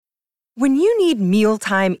When you need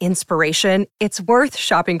mealtime inspiration, it's worth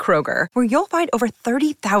shopping Kroger, where you'll find over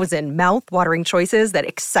 30,000 mouth-watering choices that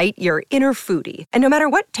excite your inner foodie. And no matter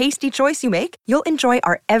what tasty choice you make, you'll enjoy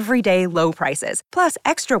our everyday low prices, plus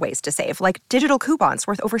extra ways to save, like digital coupons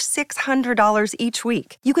worth over $600 each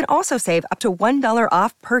week. You can also save up to $1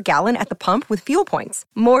 off per gallon at the pump with fuel points.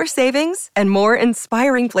 More savings and more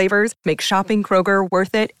inspiring flavors make shopping Kroger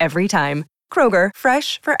worth it every time. Kroger,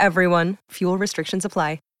 fresh for everyone. Fuel restrictions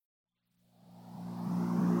apply.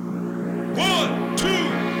 1, 2,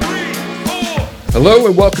 3, 4. Hello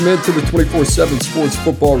and welcome into the 24/7 Sports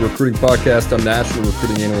Football Recruiting Podcast. I'm National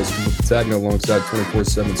Recruiting Analyst from Patagna alongside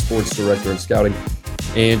 24/7 Sports Director and Scouting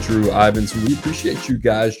Andrew Ivins. We appreciate you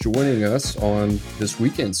guys joining us on this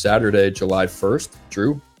weekend, Saturday, July 1st.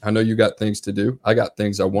 Drew, I know you got things to do. I got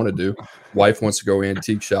things I want to do. Wife wants to go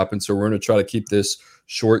antique shopping, so we're going to try to keep this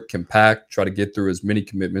short, compact, try to get through as many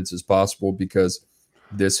commitments as possible because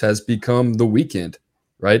this has become the weekend.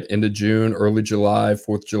 Right? End of June, early July,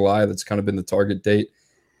 4th of July. That's kind of been the target date.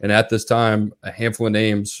 And at this time, a handful of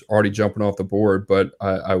names already jumping off the board, but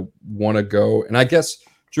I want to go. And I guess,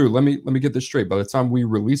 Drew, let me get this straight. By the time we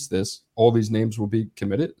release this, all these names will be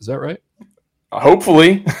committed. Is that right?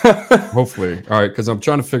 Hopefully. Hopefully. All right. Because I'm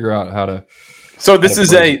trying to figure out how to. So this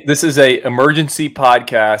is a emergency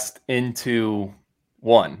podcast into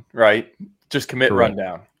one, right? Just commit Correct.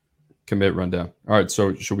 rundown. Commit rundown. All right,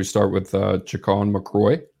 so should we start with Jaquan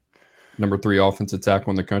McCroy, number 3 offensive tackle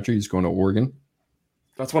in the country? He's going to Oregon.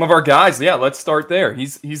 That's one of our guys. Yeah, let's start there.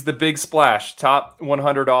 He's the big splash. Top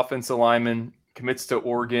 100 offensive lineman, commits to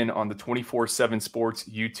Oregon on the 24/7 Sports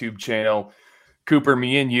YouTube channel. Cooper,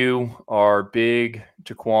 me and you are big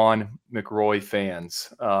Jaquan McCroy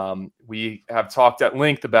fans. We have talked at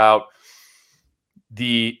length about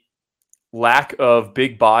the lack of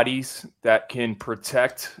big bodies that can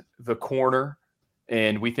protect the corner.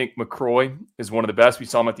 And we think McCroy is one of the best. We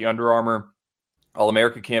saw him at the Under Armour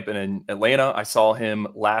All-America camp in Atlanta. I saw him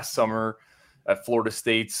last summer at Florida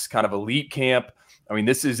State's kind of elite camp. I mean,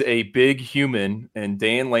 this is a big human, and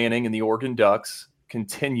Dan Lanning and the Oregon Ducks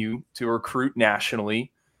continue to recruit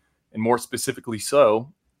nationally, and more specifically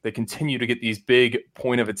so, they continue to get these big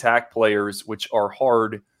point of attack players, which are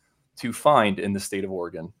hard to find in the state of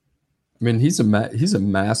Oregon. I mean, he's a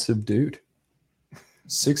massive dude.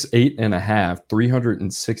 6'8.5",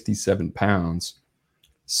 367 pounds,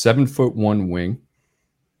 7'1" wing,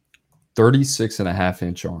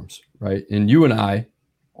 36.5-inch arms, right? And you and I,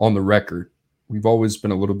 on the record, we've always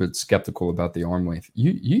been a little bit skeptical about the arm length.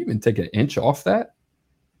 You even take an inch off that?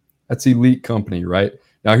 That's elite company, right?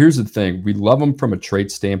 Now, here's the thing. We love him from a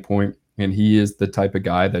trait standpoint, and he is the type of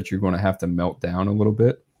guy that you're going to have to melt down a little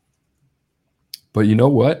bit. But you know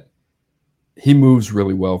what? He moves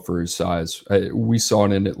really well for his size. We saw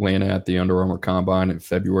it in Atlanta at the Under Armour Combine in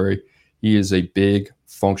February. He is a big,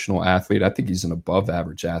 functional athlete. I think he's an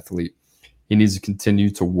above-average athlete. He needs to continue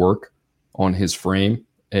to work on his frame.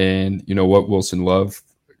 And you know what? Wilson Love,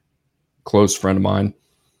 close friend of mine,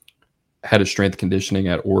 had a strength conditioning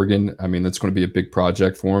at Oregon. I mean, that's going to be a big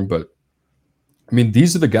project for him. But, I mean,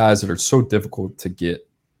 these are the guys that are so difficult to get.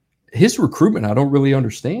 His recruitment, I don't really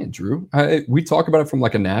understand, Drew. We talk about it from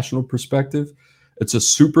like a national perspective. It's a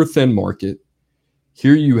super thin market.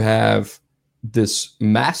 Here you have this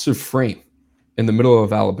massive frame in the middle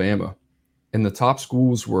of Alabama, and the top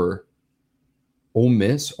schools were Ole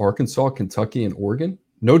Miss, Arkansas, Kentucky, and Oregon.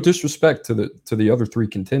 No disrespect to the other 3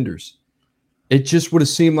 contenders. It just would have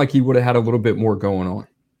seemed like he would have had a little bit more going on.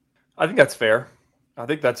 I think that's fair.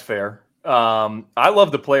 I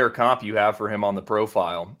love the player comp you have for him on the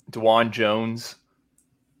profile. DeJuan Jones,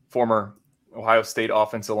 former Ohio State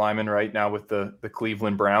offensive lineman right now with the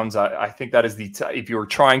Cleveland Browns. I think that is if you were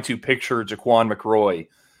trying to picture Jaquan McCroy,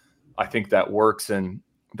 I think that works. And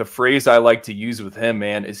the phrase I like to use with him,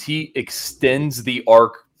 man, is he extends the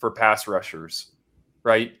arc for pass rushers,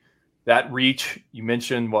 right? That reach, you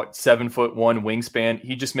mentioned 7'1" wingspan.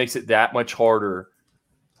 He just makes it that much harder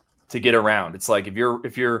to get around. It's like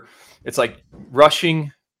it's like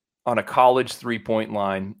rushing on a college 3-point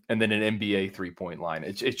line and then an NBA 3-point line.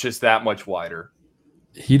 It's just that much wider.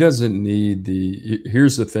 He doesn't need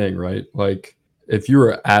here's the thing, right? Like, if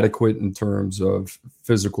you're adequate in terms of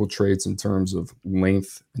physical traits, in terms of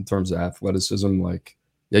length, in terms of athleticism, like,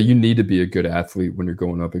 yeah, you need to be a good athlete when you're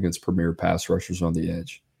going up against premier pass rushers on the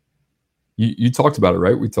edge. You talked about it,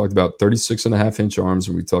 right? We talked about 36.5-inch arms,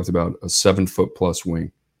 and we talked about a 7-foot-plus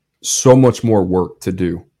wing. So much more work to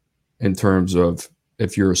do in terms of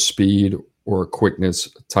if you're a speed or a quickness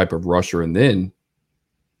type of rusher. And then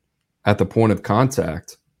at the point of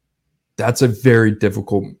contact, that's a very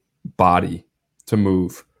difficult body to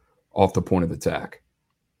move off the point of attack.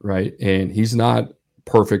 right? And he's not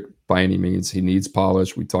perfect by any means. He needs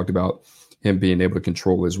polish. We talked about him being able to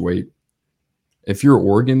control his weight. If you're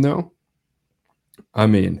Oregon, though, I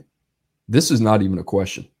mean, this is not even a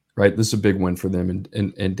question, right? This is a big win for them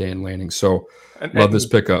and Dan Lanning. So love this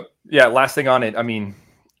pickup. Yeah, last thing on it. I mean,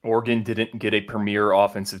 Oregon didn't get a premier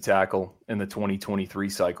offensive tackle in the 2023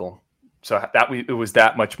 cycle. So it was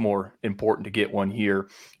that much more important to get one here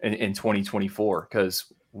in 2024,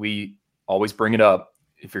 because we always bring it up.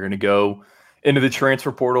 If you're going to go into the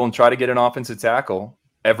transfer portal and try to get an offensive tackle,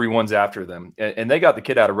 everyone's after them. And they got the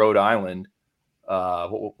kid out of Rhode Island.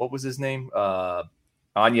 What was his name?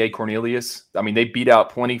 Anye Cornelius. I mean, they beat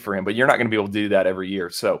out plenty for him, but you're not going to be able to do that every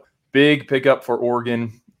year. So big pickup for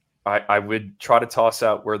Oregon. I would try to toss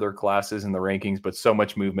out where their class is in the rankings, but so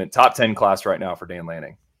much movement. Top 10 class right now for Dan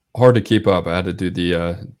Lanning. Hard to keep up. I had to do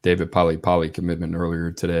the David Poly commitment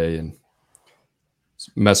earlier today and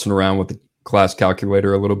messing around with the class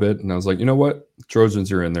calculator a little bit. And I was like, you know what?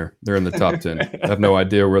 Trojans are in there. They're in the top 10. I have no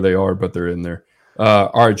idea where they are, but they're in there.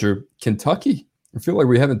 All right, Drew. Kentucky. I feel like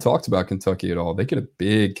we haven't talked about Kentucky at all. They get a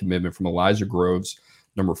big commitment from Elijah Groves,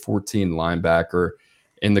 number 14 linebacker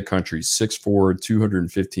in the country, 6'4",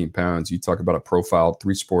 215 pounds. You talk about a profile,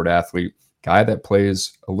 three-sport athlete, guy that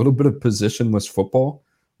plays a little bit of positionless football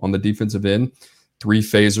on the defensive end,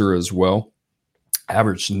 three-phaser as well.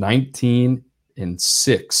 Averaged 19 and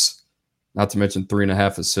 6, not to mention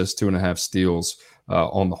 3.5 assists, 2.5 steals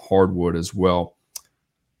on the hardwood as well.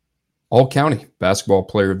 All-county basketball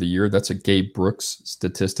player of the year. That's a Gabe Brooks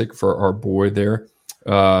statistic for our boy there.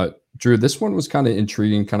 Drew, this one was kind of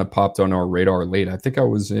intriguing, kind of popped on our radar late. I think I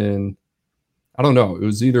was in, I don't know, it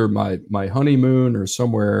was either my honeymoon or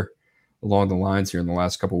somewhere along the lines here in the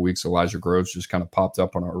last couple of weeks. Elijah Groves just kind of popped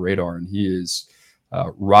up on our radar, and he is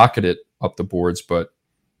rocketed up the boards. But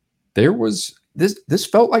there was this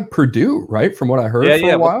felt like Purdue, right? From what I heard for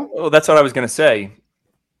a while. Well, that's what I was going to say.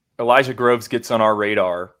 Elijah Groves gets on our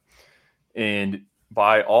radar, and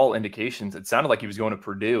by all indications, it sounded like he was going to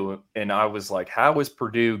Purdue. And I was like, how is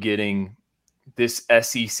Purdue getting this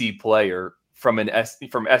SEC player from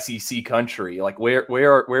SEC country? Like,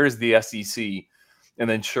 where is the SEC? And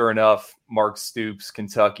then sure enough, Mark Stoops,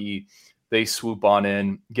 Kentucky, they swoop on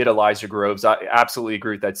in, get Elijah Groves. I absolutely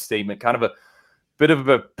agree with that statement. Kind of a bit of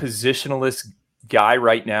a positionalist guy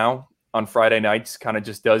right now on Friday nights, kind of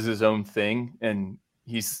just does his own thing. And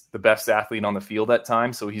he's the best athlete on the field at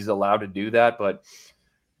times, so he's allowed to do that. But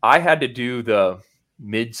I had to do the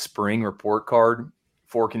mid-spring report card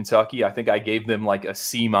for Kentucky. I think I gave them like a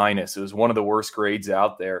C-. It was one of the worst grades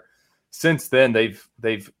out there. Since then,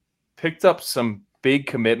 they've picked up some big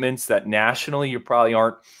commitments that nationally you probably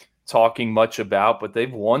aren't talking much about, but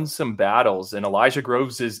they've won some battles. And Elijah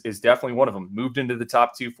Groves is definitely one of them. Moved into the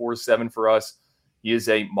top 247 for us. He is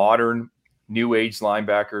a modern, new age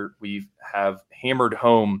linebacker. We have hammered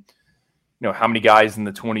home, how many guys in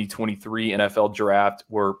the 2023 NFL draft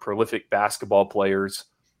were prolific basketball players.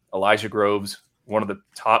 Elijah Groves, one of the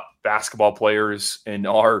top basketball players in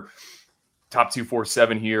our top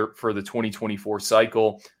 247 here for the 2024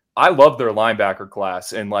 cycle. I love their linebacker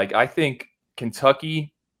class. And I think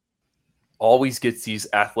Kentucky always gets these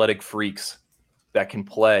athletic freaks that can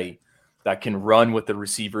play, that can run with the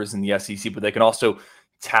receivers in the SEC, but they can also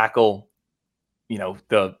tackle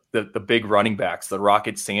the big running backs, the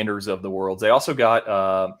Rocket Sanders of the world. They also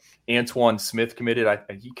got Antoine Smith committed.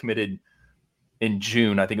 He committed in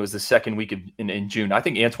June. I think it was the second week in June. I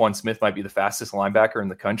think Antoine Smith might be the fastest linebacker in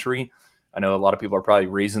the country. I know a lot of people are probably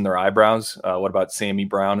raising their eyebrows. What about Sammy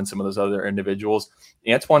Brown and some of those other individuals?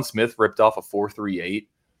 Antoine Smith ripped off a 4.38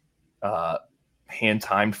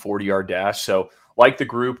 hand-timed 40-yard dash. So like the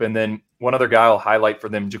group. And then one other guy I'll highlight for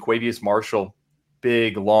them, Jaquavius Marshall,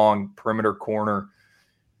 big, long perimeter corner.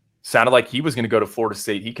 Sounded like he was going to go to Florida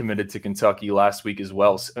State. He committed to Kentucky last week as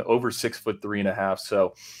well, over 6'3.5".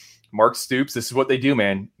 So Mark Stoops, this is what they do,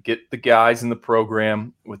 man. Get the guys in the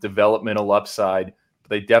program with developmental upside. But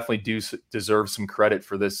they definitely do deserve some credit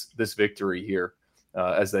for this victory here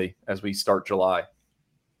as we start July.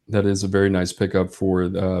 That is a very nice pickup for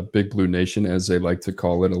Big Blue Nation, as they like to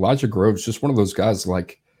call it. Elijah Groves, just one of those guys.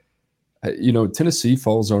 Tennessee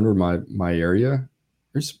falls under my area.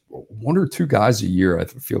 There's one or two guys a year I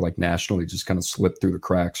feel like nationally just kind of slip through the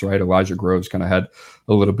cracks, right? Elijah Groves kind of had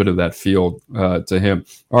a little bit of that feel to him.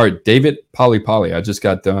 All right, David Poly. I just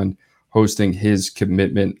got done hosting his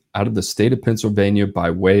commitment out of the state of Pennsylvania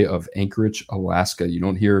by way of Anchorage, Alaska. You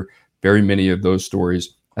don't hear very many of those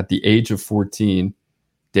stories. At the age of 14,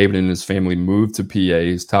 David and his family moved to PA.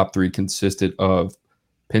 His top three consisted of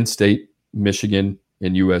Penn State, Michigan,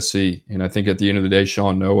 in USC. And I think at the end of the day,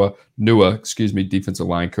 Sean Nua, defensive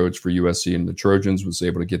line coach for USC and the Trojans, was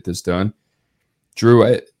able to get this done.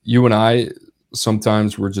 Drew, you and I,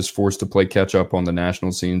 sometimes we're just forced to play catch up on the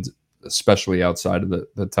national scenes, especially outside of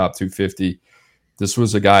the top 250. This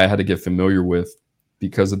was a guy I had to get familiar with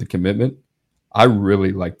because of the commitment. I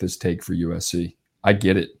really like this take for USC. I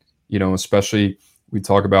get it. Especially we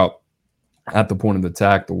talk about at the point of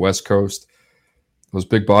attack, the West Coast, those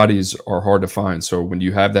big bodies are hard to find. So when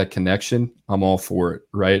you have that connection, I'm all for it,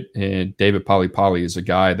 right? And David Polly is a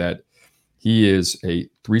guy that he is a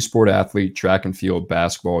 3-sport athlete, track and field,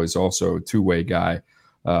 basketball. He's also a two-way guy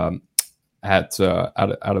out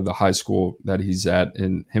of the high school that he's at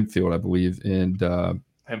in Hempfield, I believe. And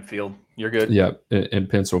Hempfield, you're good. Yeah, in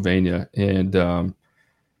Pennsylvania. And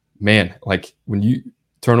man, like when you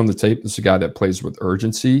turn on the tape, this is a guy that plays with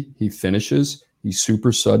urgency. He finishes. He's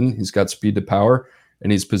super sudden. He's got speed to power,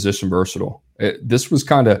 and he's position versatile. This was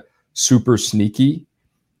kind of super sneaky,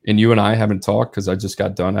 and you and I haven't talked because I just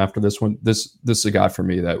got done after this one. This is a guy for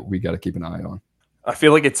me that we got to keep an eye on. I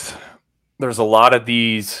feel like there's a lot of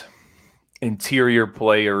these interior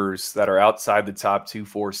players that are outside the top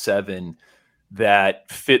 247 that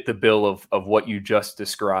fit the bill of what you just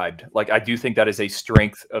described. Like, I do think that is a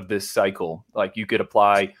strength of this cycle. Like, you could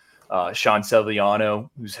apply Sean Sevillano,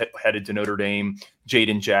 who's headed to Notre Dame,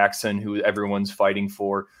 Jaden Jackson, who everyone's fighting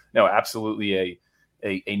for. No, absolutely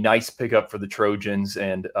a nice pickup for the Trojans.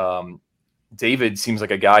 And David seems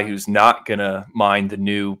like a guy who's not going to mind the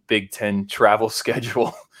new Big Ten travel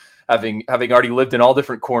schedule, having already lived in all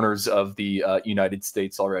different corners of the United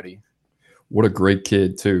States already. What a great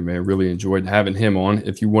kid, too, man. Really enjoyed having him on.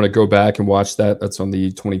 If you want to go back and watch that, that's on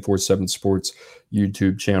the 24/7 Sports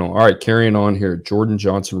YouTube channel. All right, carrying on here. Jordan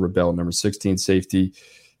Johnson-Rebel, number 16 safety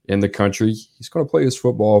in the country. He's going to play his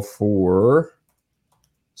football for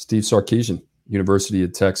Steve Sarkisian, University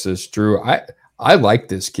of Texas. Drew, I like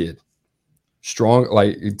this kid. Strong,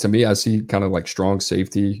 like, to me, I see kind of like strong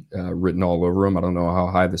safety written all over him. I don't know how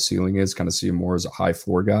high the ceiling is. Kind of see him more as a high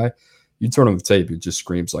floor guy. You turn on the tape, it just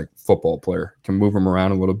screams like football player. Can move him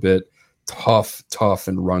around a little bit. Tough,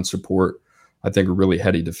 and run support. I think a really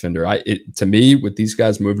heady defender. To me, with these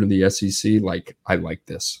guys moving to the SEC, like, I like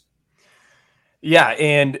this. Yeah,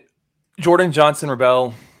 and Jordan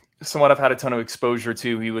Johnson-Rebel, someone I've had a ton of exposure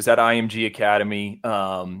to. He was at IMG Academy.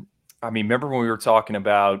 Remember when we were talking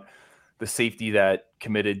about the safety that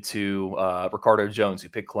committed to Ricardo Jones, who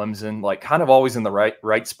picked Clemson, like, kind of always in the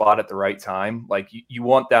right spot at the right time. Like, you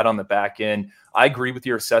want that on the back end. I agree with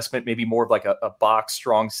your assessment, maybe more of like a box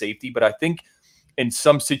strong safety, but I think in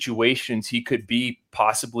some situations he could be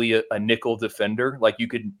possibly a nickel defender. Like, you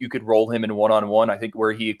could roll him in one-on-one. I think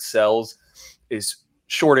where he excels is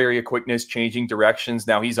short area quickness, changing directions.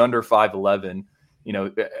 Now he's under 5'11",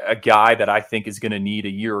 a guy that I think is going to need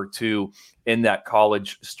a year or two in that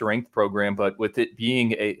college strength program. But with it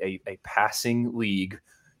being a passing league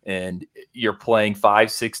and you're playing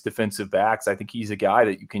 5-6 defensive backs, I think he's a guy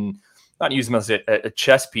that you can not use him as a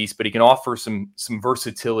chess piece, but he can offer some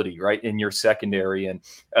versatility right in your secondary. And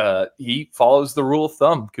he follows the rule of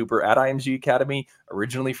thumb, Cooper, at IMG Academy,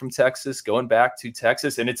 originally from Texas, going back to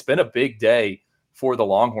Texas. And it's been a big day for the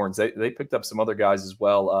Longhorns. They picked up some other guys as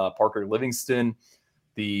well. Parker Livingston,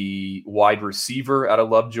 the wide receiver out of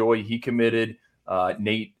Lovejoy, he committed.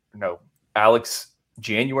 Alex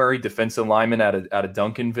January, defensive lineman out of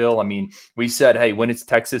Duncanville. I mean, we said, hey, when is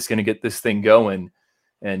Texas going to get this thing going?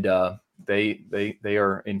 And they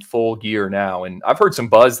are in full gear now. And I've heard some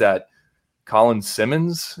buzz that Colin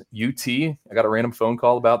Simmons, UT, I got a random phone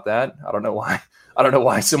call about that. I don't know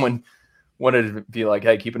why someone wanted to be like,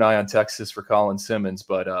 hey, keep an eye on Texas for Colin Simmons,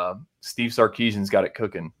 but Steve Sarkisian's got it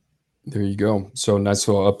cooking. There you go. So nice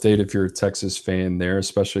little update if you're a Texas fan there,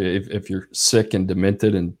 especially if you're sick and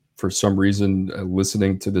demented and for some reason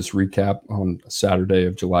listening to this recap on Saturday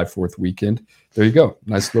of July 4th weekend. There you go.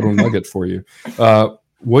 Nice little nugget for you.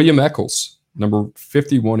 William Eccles, number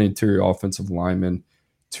 51 interior offensive lineman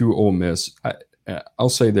to Ole Miss. I'll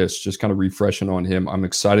say this, just kind of refreshing on him. I'm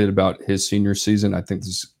excited about his senior season. I think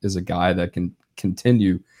this is a guy that can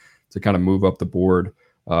continue to kind of move up the board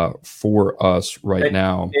for us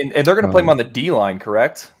now. And they're going to play him on the D line,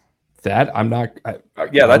 correct? That I'm not. I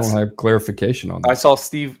don't have clarification on that. I saw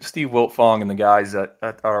Steve Wiltfong and the guys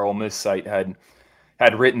at our Ole Miss site had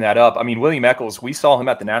written that up. I mean, William Eccles, we saw him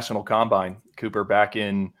at the National Combine, Cooper, back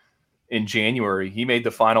in January. He made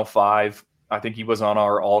the Final Five. I think he was on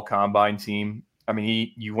our all combine team. I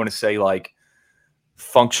mean, you want to say like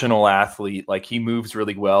functional athlete, like he moves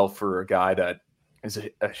really well for a guy that is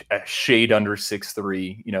a shade under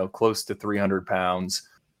 6'3", close to 300 pounds.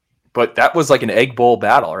 But that was like an Egg Bowl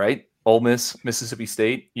battle, right? Ole Miss, Mississippi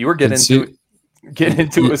State. You were And getting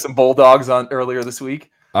into it with some Bulldogs on earlier this week.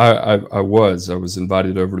 I was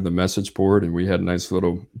invited over to the message board, and we had a nice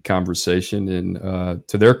little conversation. And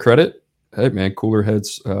to their credit, hey man, cooler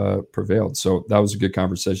heads prevailed. So that was a good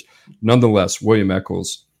conversation. Nonetheless, William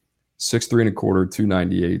Eccles, 6'3 1/4,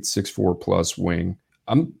 298, 6'4 plus wing.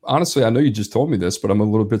 I'm honestly, I know you just told me this, but I'm a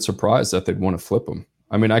little bit surprised that they'd want to flip him.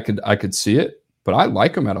 I mean, I could see it, but I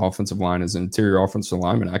like him at offensive line as an interior offensive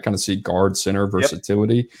lineman. I kind of see guard, center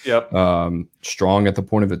versatility. Yep. Strong at the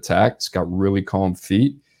point of attack. It's got really calm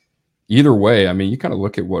feet. Either way, I mean, you kind of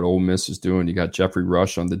look at what Ole Miss is doing. You got Jeffrey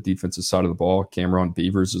Rush on the defensive side of the ball, Cameron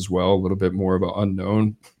Beavers as well, a little bit more of an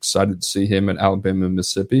unknown. Excited to see him in Alabama and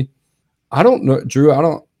Mississippi. I don't know, Drew,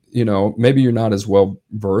 maybe you're not as well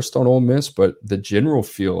versed on Ole Miss, but the general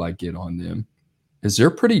feel I get on them is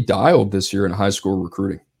they're pretty dialed this year in high school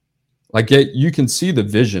recruiting. Like, you can see the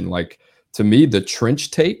vision. Like, to me, the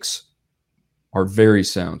trench takes are very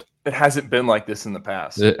sound. It hasn't been like this in the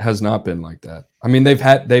past. It has not been like that. I mean, they've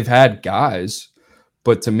had guys,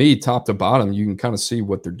 but to me, top to bottom, you can kind of see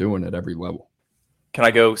what they're doing at every level. Can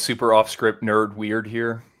I go super off script nerd weird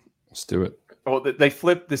here? Let's do it. Well, they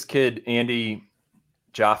flipped this kid, Andy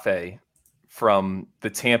Jaffe, from the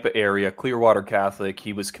Tampa area, Clearwater Catholic.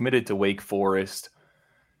 He was committed to Wake Forest.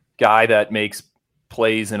 Guy that makes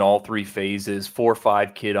plays in all three phases,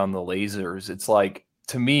 4.5 kid on the lasers. It's like,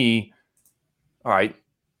 to me, all right,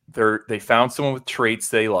 they found someone with traits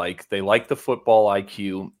they like the football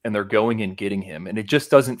IQ, and they're going and getting him. And it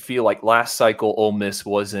just doesn't feel like last cycle Ole Miss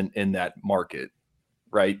wasn't in that market,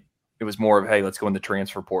 right? It was more of, hey, let's go in the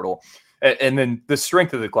transfer portal. And then the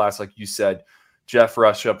strength of the class, like you said, Jeff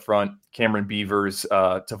Rush up front, Cameron Beavers,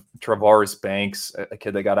 Travaris Banks, a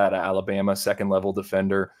kid they got out of Alabama, second-level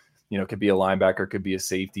defender, could be a linebacker, could be a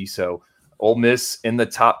safety. So Ole Miss in the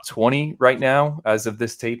top 20 right now as of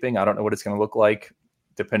this taping. I don't know what it's going to look like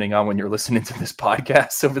depending on when you're listening to this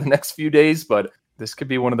podcast over the next few days, but this could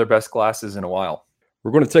be one of their best classes in a while.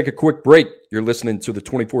 We're going to take a quick break. You're listening to the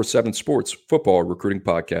 24/7 Sports Football Recruiting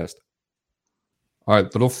Podcast. All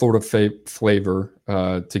right, little Florida flavor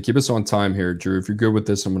to keep us on time here, Drew. If you're good with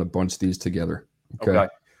this, I'm going to bunch these together. Okay.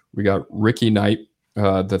 We got Ricky Knight,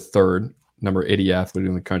 the third, number 80 athlete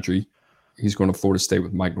in the country. He's going to Florida State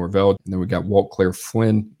with Mike Norvell. And then we got Walt Claire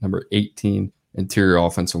Flynn, number 18, interior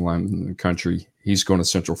offensive lineman in the country. He's going to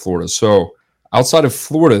Central Florida. So outside of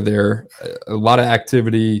Florida there, a lot of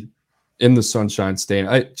activity in the Sunshine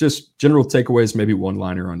State. Just general takeaways, maybe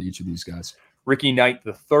one-liner on each of these guys. Ricky Knight,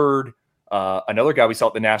 the third. Another guy we saw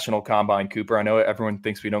at the National Combine, Cooper. I know everyone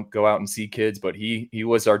thinks we don't go out and see kids, but he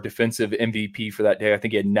was our defensive MVP for that day. I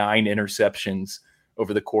think he had 9 interceptions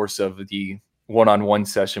over the course of the one-on-one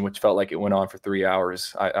session, which felt like it went on for 3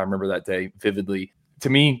 hours. I remember that day vividly. To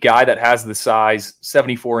me, guy that has the size,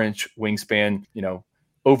 74-inch wingspan,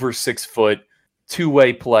 over 6 foot,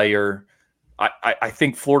 two-way player. I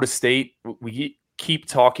think Florida State, we keep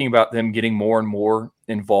talking about them getting more and more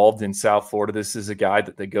involved in South Florida. This is a guy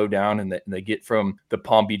that they go down and they get from the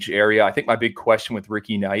Palm Beach area. I think my big question with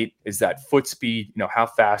Ricky Knight is that foot speed. How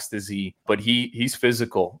fast is he? But he's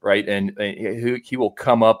physical, right? And he will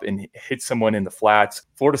come up and hit someone in the flats.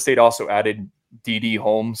 Florida State also added D.D.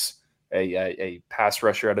 Holmes, a pass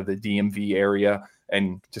rusher out of the DMV area,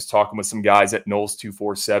 and just talking with some guys at Knowles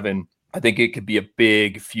 247. I think it could be a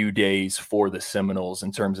big few days for the Seminoles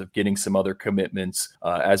in terms of getting some other commitments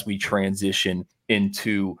as we transition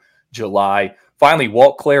into July. Finally,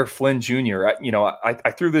 Walt Claire Flynn Jr.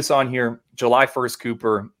 I threw this on here July 1st,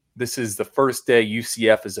 Cooper. This is the first day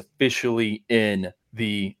UCF is officially in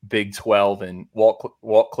the Big 12. And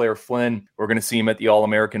Walt Claire Flynn, we're going to see him at the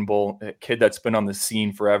All-American Bowl, a kid that's been on the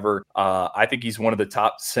scene forever. I think he's one of the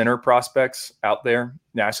top center prospects out there.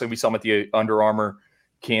 Nationally, we saw him at the Under Armour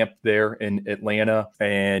camp there in Atlanta.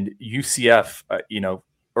 And UCF,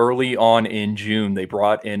 early on in June, they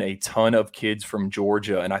brought in a ton of kids from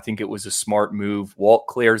Georgia, and I think it was a smart move. Walt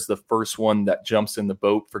Claire's the first one that jumps in the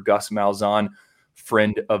boat for Gus Malzahn,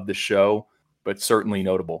 friend of the show, but certainly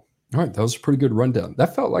notable. All right, that was a pretty good rundown.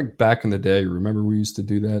 That felt like back in the day. Remember we used to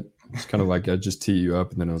do that? It's kind of like I just tee you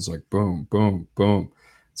up, and then it was like boom, boom, boom.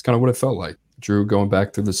 It's kind of what it felt like. Drew going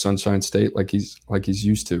back to the Sunshine State like he's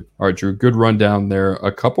used to. All right, Drew, good rundown there.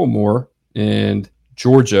 A couple more, and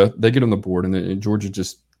Georgia, they get on the board, and Georgia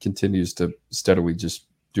just continues to steadily just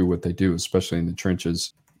do what they do, especially in the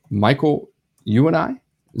trenches. Michael, you and I,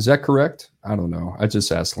 is that correct? I don't know. I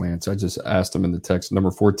just asked Lance. I just asked him in the text.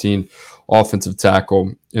 Number 14, offensive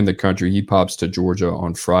tackle in the country. He pops to Georgia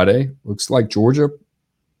on Friday. Looks like Georgia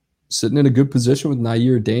sitting in a good position with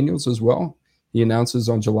Nair Daniels as well. He announces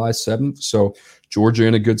on July 7th. So Georgia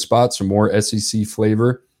in a good spot, some more SEC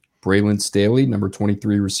flavor. Braylon Staley, number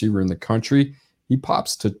 23 receiver in the country. He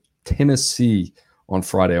pops to Tennessee on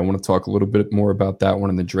Friday. I want to talk a little bit more about that one.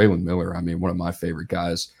 And then Draylon Miller, I mean, one of my favorite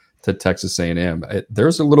guys, to Texas A&M.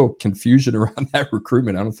 There's a little confusion around that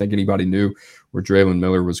recruitment. I don't think anybody knew where Draylon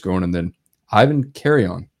Miller was going. And then Ivan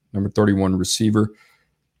Carrion, number 31 receiver,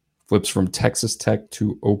 flips from Texas Tech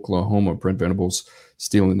to Oklahoma. Brent Venables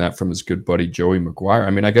stealing that from his good buddy Joey McGuire.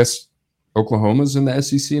 I mean, I guess Oklahoma's in the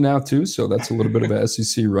SEC now too, so that's a little bit of a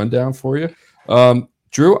SEC rundown for you.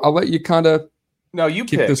 Drew, I'll let you kind of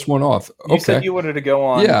kick this one off. You said you wanted to go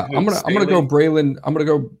on. Yeah, I'm gonna go Braylon. I'm gonna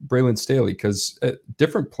go Braylon Staley because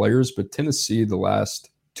different players, but Tennessee the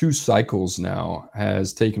last 2 cycles now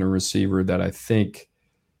has taken a receiver that I think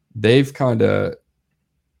they've kind of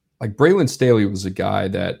like. Braylon Staley was a guy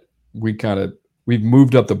that we've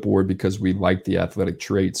moved up the board because we like the athletic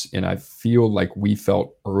traits, and I feel like we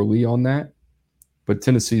felt early on that. But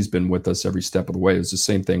Tennessee's been with us every step of the way. It was the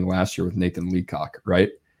same thing last year with Nathan Leacock, right?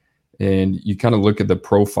 And you kind of look at the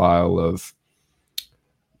profile of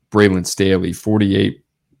Braylon Staley, 48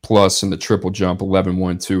 plus in the triple jump,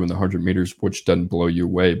 11.12 in the 100 meters, which doesn't blow you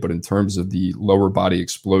away. But in terms of the lower body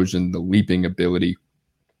explosion, the leaping ability,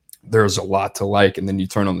 there's a lot to like. And then you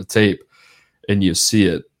turn on the tape and you see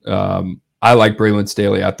it. I like Braylon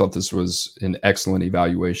Staley. I thought this was an excellent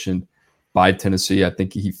evaluation by Tennessee. I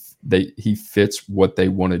think he fits what they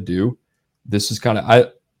want to do. This is kind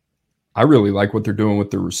of I really like what they're doing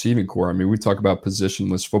with their receiving core. I mean, we talk about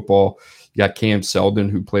positionless football. You got Cam Seldon,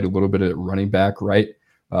 who played a little bit at running back, right,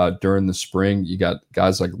 during the spring. You got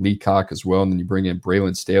guys like Leacock as well, and then you bring in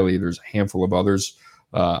Braylon Staley. There's a handful of others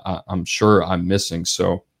I'm sure I'm missing.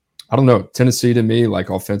 So I don't know. Tennessee, to me, like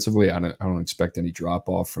offensively, I don't expect any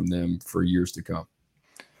drop-off from them for years to come.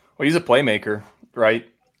 Well, he's a playmaker, right?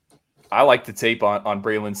 I like the tape on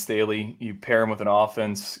Braylon Staley. You pair him with an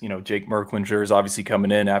offense. You know, Jake Merklinger is obviously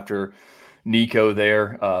coming in after Nico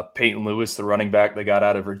there. Peyton Lewis, the running back they got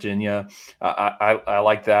out of Virginia. I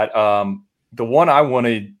like that. The one I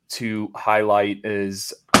wanted to highlight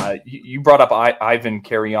is you brought up Ivan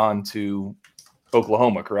Carrion to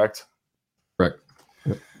Oklahoma, correct? Correct.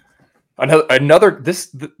 Yep.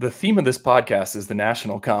 The theme of this podcast is the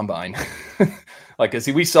National Combine. Like,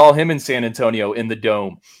 we saw him in San Antonio in the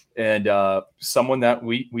Dome. And someone that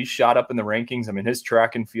we shot up in the rankings. I mean, his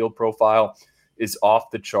track and field profile is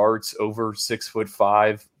off the charts, over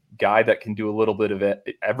 6'5", guy that can do a little bit of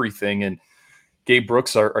everything. And Gabe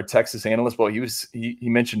Brooks, our Texas analyst, well, he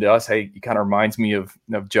mentioned to us, hey, he kind of reminds me of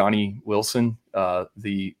Johnny Wilson,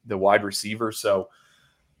 the wide receiver. So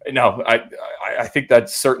no, I think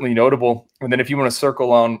that's certainly notable. And then if you want to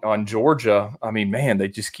circle on Georgia, I mean, man, they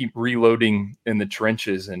just keep reloading in the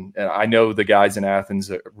trenches. And I know the guys in Athens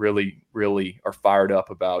that really, really are fired up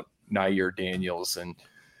about Nair Daniels. And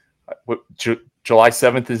July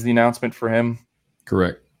 7th is the announcement for him.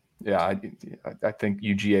 Correct. Yeah, I think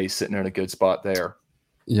UGA is sitting in a good spot there.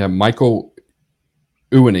 Yeah, Michael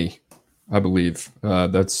Uwany, I believe.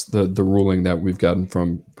 That's the ruling that we've gotten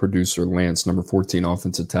from producer Lance, number 14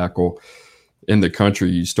 offensive tackle in the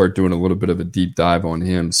country. You start doing a little bit of a deep dive on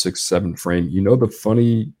him, 6'7" frame. You know, the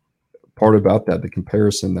funny part about that, the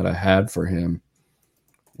comparison that I had for him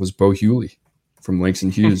was Bo Hewley from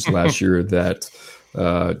Langston Hughes last year that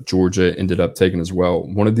Georgia ended up taking as well.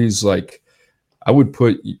 One of these, like, I would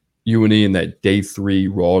put Uwany in that day 3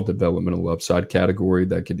 raw developmental upside category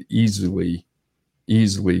that could easily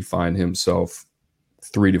find himself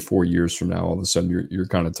 3 to 4 years from now. All of a sudden you're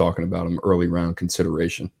kind of talking about him early round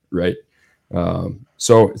consideration, right?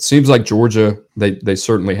 So it seems like Georgia, they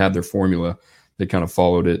certainly had their formula. They kind of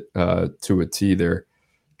followed it to a T there.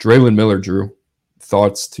 Draylon Miller, Drew,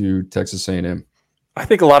 thoughts to Texas A&M? I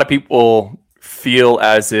think a lot of people feel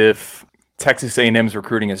as if Texas A&M's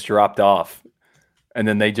recruiting has dropped off, and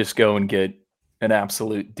then they just go and get an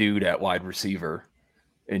absolute dude at wide receiver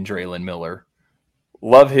in Draylon Miller.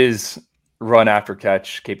 Love his run after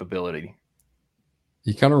catch capability.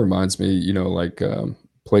 He kind of reminds me, like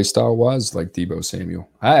play style wise, like Deebo Samuel.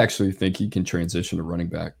 I actually think he can transition to running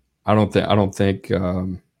back. I don't think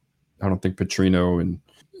Petrino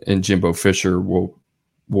and Jimbo Fisher will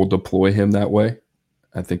deploy him that way.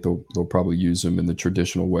 I think they'll probably use him in the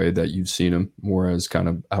traditional way that you've seen him, more as kind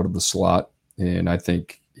of out of the slot. And I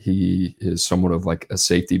think he is somewhat of like a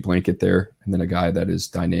safety blanket there, and then a guy that is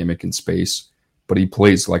dynamic in space. But he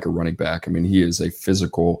plays like a running back. I mean, he is a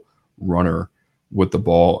physical runner with the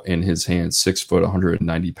ball in his hands, 6 foot,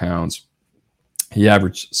 190 pounds. He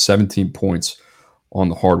averaged 17 points on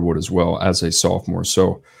the hardwood as well as a sophomore.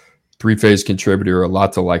 So 3-phase contributor, a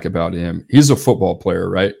lot to like about him. He's a football player,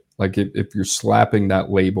 right? Like if you're slapping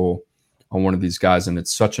that label on one of these guys, and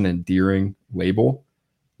it's such an endearing label,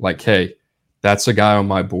 like, hey, that's a guy on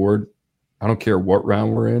my board. I don't care what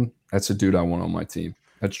round we're in. That's a dude I want on my team.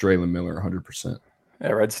 That's Draylon Miller, 100%. Yeah,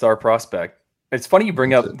 Red Star prospect. It's funny you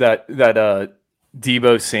bring up that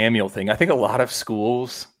Deebo Samuel thing. I think a lot of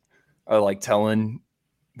schools are like telling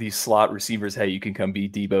these slot receivers, hey, you can come be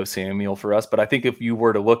Deebo Samuel for us. But I think if you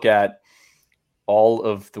were to look at all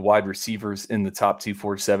of the wide receivers in the top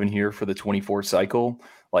 247 here for the 24 cycle,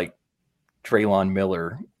 like Draylon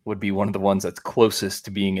Miller would be one of the ones that's closest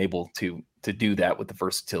to being able to do that with the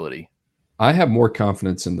versatility. I have more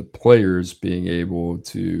confidence in the players being able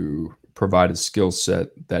to provide a skill set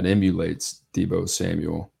that emulates Deebo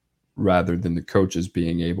Samuel rather than the coaches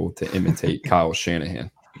being able to imitate Kyle Shanahan.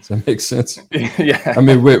 Does that make sense? Yeah. I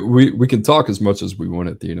mean, we can talk as much as we want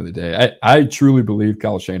at the end of the day. I truly believe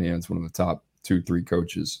Kyle Shanahan is one of the top 2-3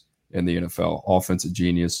 coaches in the NFL. Offensive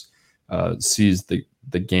genius, sees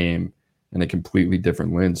the game in a completely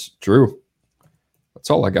different lens. Drew, that's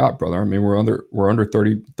all I got, brother. I mean, we're under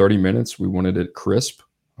 30 minutes. We wanted it crisp.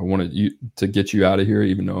 I wanted you to get you out of here,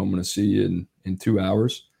 even though I'm going to see you in 2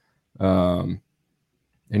 hours.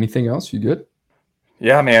 Anything else? You good?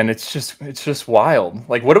 Yeah, man. It's just wild.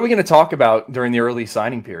 Like, what are we going to talk about during the early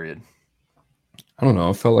signing period? I don't know.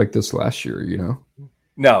 I felt like this last year, you know?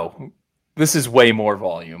 No, this is way more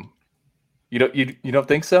volume. You don't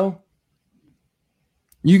think so?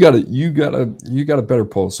 You got a better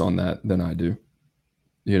pulse on that than I do.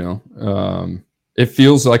 You know, it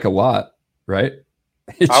feels like a lot, right?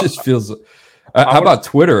 It just feels. How about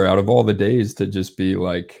Twitter? Out of all the days to just be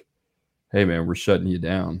like, "Hey, man, we're shutting you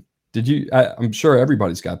down." Did you? I'm sure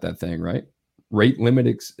everybody's got that thing, right? Rate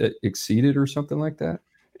limit exceeded or something like that.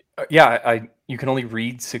 Yeah, you can only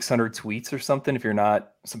read 600 tweets or something if you're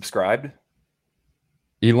not subscribed.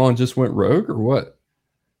 Elon just went rogue, or what?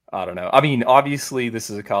 I don't know. I mean, obviously,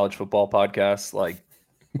 this is a college football podcast. Like,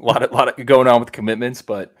 a lot of going on with commitments,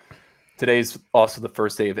 but today's also the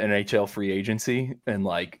first day of NHL free agency, and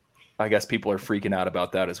like, I guess people are freaking out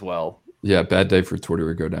about that as well. Yeah, bad day for Twitter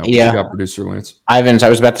to go down. Yeah, you got producer Lance. Ivans, I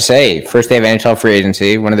was about to say, first day of NHL free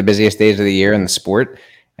agency, one of the busiest days of the year in the sport,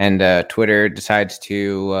 and Twitter decides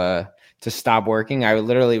to stop working. I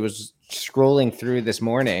literally was scrolling through this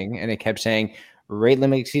morning, and it kept saying rate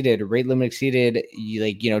limit exceeded.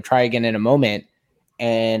 Try again in a moment.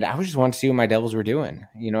 And I just wanted to see what my Devils were doing.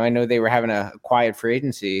 You know, I know they were having a quiet free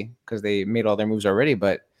agency because they made all their moves already,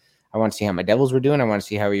 but I want to see how my Devils were doing. I want to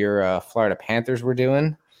see how your Florida Panthers were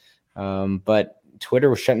doing. But Twitter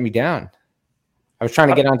was shutting me down. I was trying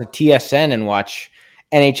to get onto TSN and watch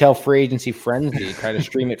NHL free agency frenzy, try to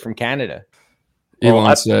stream it from Canada.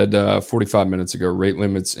 Elon said 45 minutes ago, rate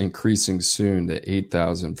limits increasing soon to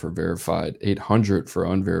 8,000 for verified, 800 for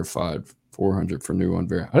unverified, 400 for new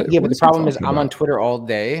unverified. Yeah, but the problem is I'm on Twitter all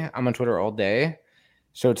day.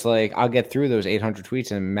 So it's like I'll get through those 800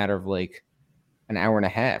 tweets in a matter of like an hour and a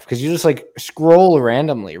half because you just like scroll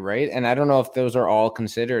randomly, right? And I don't know if those are all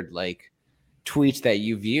considered like tweets that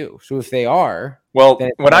you view. So if they are, well,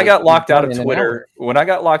 when I got locked out of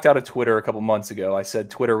Twitter, a couple months ago, I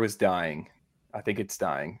said Twitter was dying. I think it's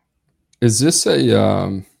dying. Is this a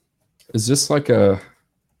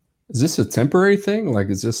temporary thing? Like,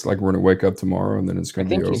 is this like we're gonna wake up tomorrow and then it's gonna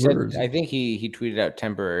be over? I think he tweeted out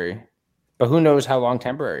temporary, but who knows how long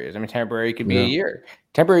temporary is? I mean, temporary could be a year.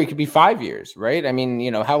 Temporary could be 5 years, right? I mean,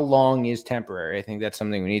 you know, how long is temporary? I think that's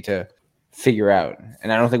something we need to figure out,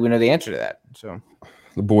 and I don't think we know the answer to that. So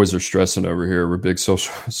the boys are stressing over here. We're big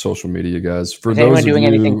social media guys. For is those anyone doing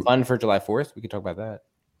of you, anything fun for July 4th? We could talk about that.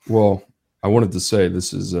 Well, I wanted to say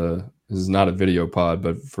this is not a video pod,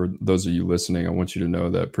 but for those of you listening, I want you to know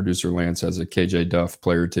that producer Lance has a KJ Duff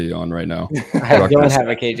player tee on right now. I don't have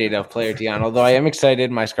a KJ Duff player tee on, although I am excited.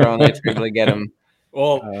 My Scarlet Knights were able to get him.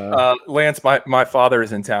 Well, Lance, my father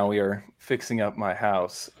is in town. We are fixing up my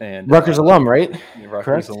house, and Rutgers alum, right? Rutgers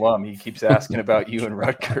Correct? alum. He keeps asking about you and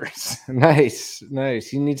Rutgers. Nice.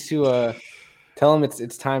 He needs to tell him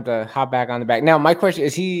it's time to hop back on the back. Now, my question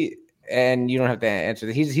is he. And you don't have to answer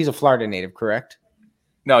that. He's a Florida native, correct?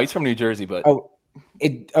 No, he's from New Jersey, but all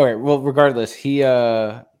right. Well, regardless, he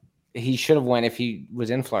should have went if he was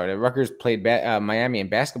in Florida. Rutgers played Miami in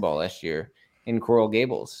basketball last year in Coral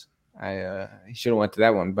Gables. He should have went to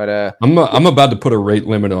that one, but I'm about to put a rate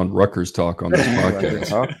limit on Rutgers talk on this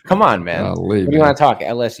podcast. Come on, man. What do you want to talk?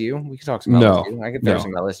 LSU? We can talk some LSU. I could throw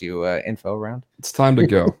some LSU info around. It's time to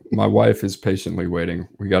go. My wife is patiently waiting.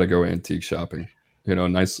 We got to go antique shopping. You know,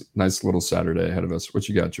 nice little Saturday ahead of us. What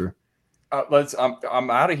you got, Drew?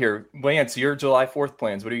 I'm out of here. Lance, your July 4th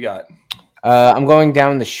plans. What do you got? I'm going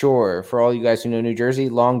down the shore. For all you guys who know New Jersey,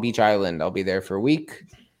 Long Beach Island. I'll be there for a week.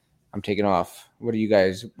 I'm taking off. What are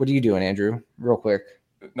you doing, Andrew? Real quick.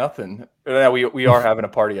 Nothing. We are having a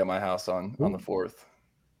party at my house on the 4th.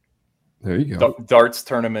 There you go. Darts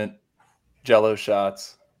tournament, Jello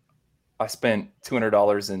shots. I spent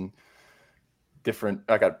 $200 in different.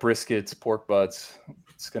 I got briskets, pork butts.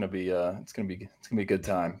 It's gonna be a good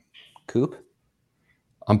time. Coop?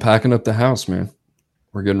 I'm packing up the house, man.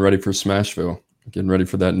 We're getting ready for Smashville. Getting ready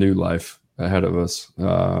for that new life ahead of us.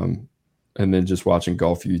 And then just watching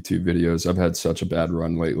golf YouTube videos. I've had such a bad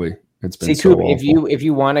run lately. It's been so Coop, awful. if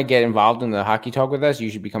you want to get involved in the hockey talk with us,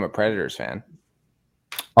 you should become a Predators fan.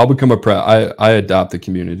 I'll become a Pred. I adopt the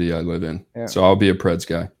community I live in, so I'll be a Preds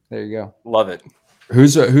guy. There you go. Love it.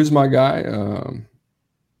 Who's my guy?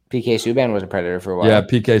 PK Subban was a Predator for a while. Yeah,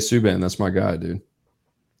 PK Subban. That's my guy, dude.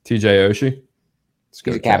 TJ Oshie.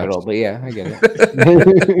 He's a capital, but yeah, I get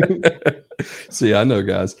it. See, I know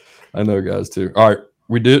guys too. All right,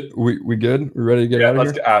 we good? We ready to get out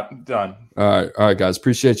of here? Done. All right, guys.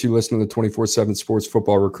 Appreciate you listening to the 24/7 Sports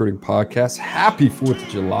Football Recruiting Podcast. Happy 4th of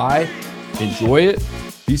July. Enjoy it.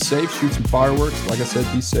 Be safe. Shoot some fireworks. Like I said,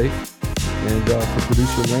 be safe. And for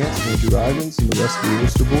producer Lance, Andrew Ivins, and the rest of the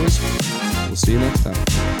Lister boys, we'll see you next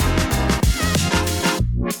time.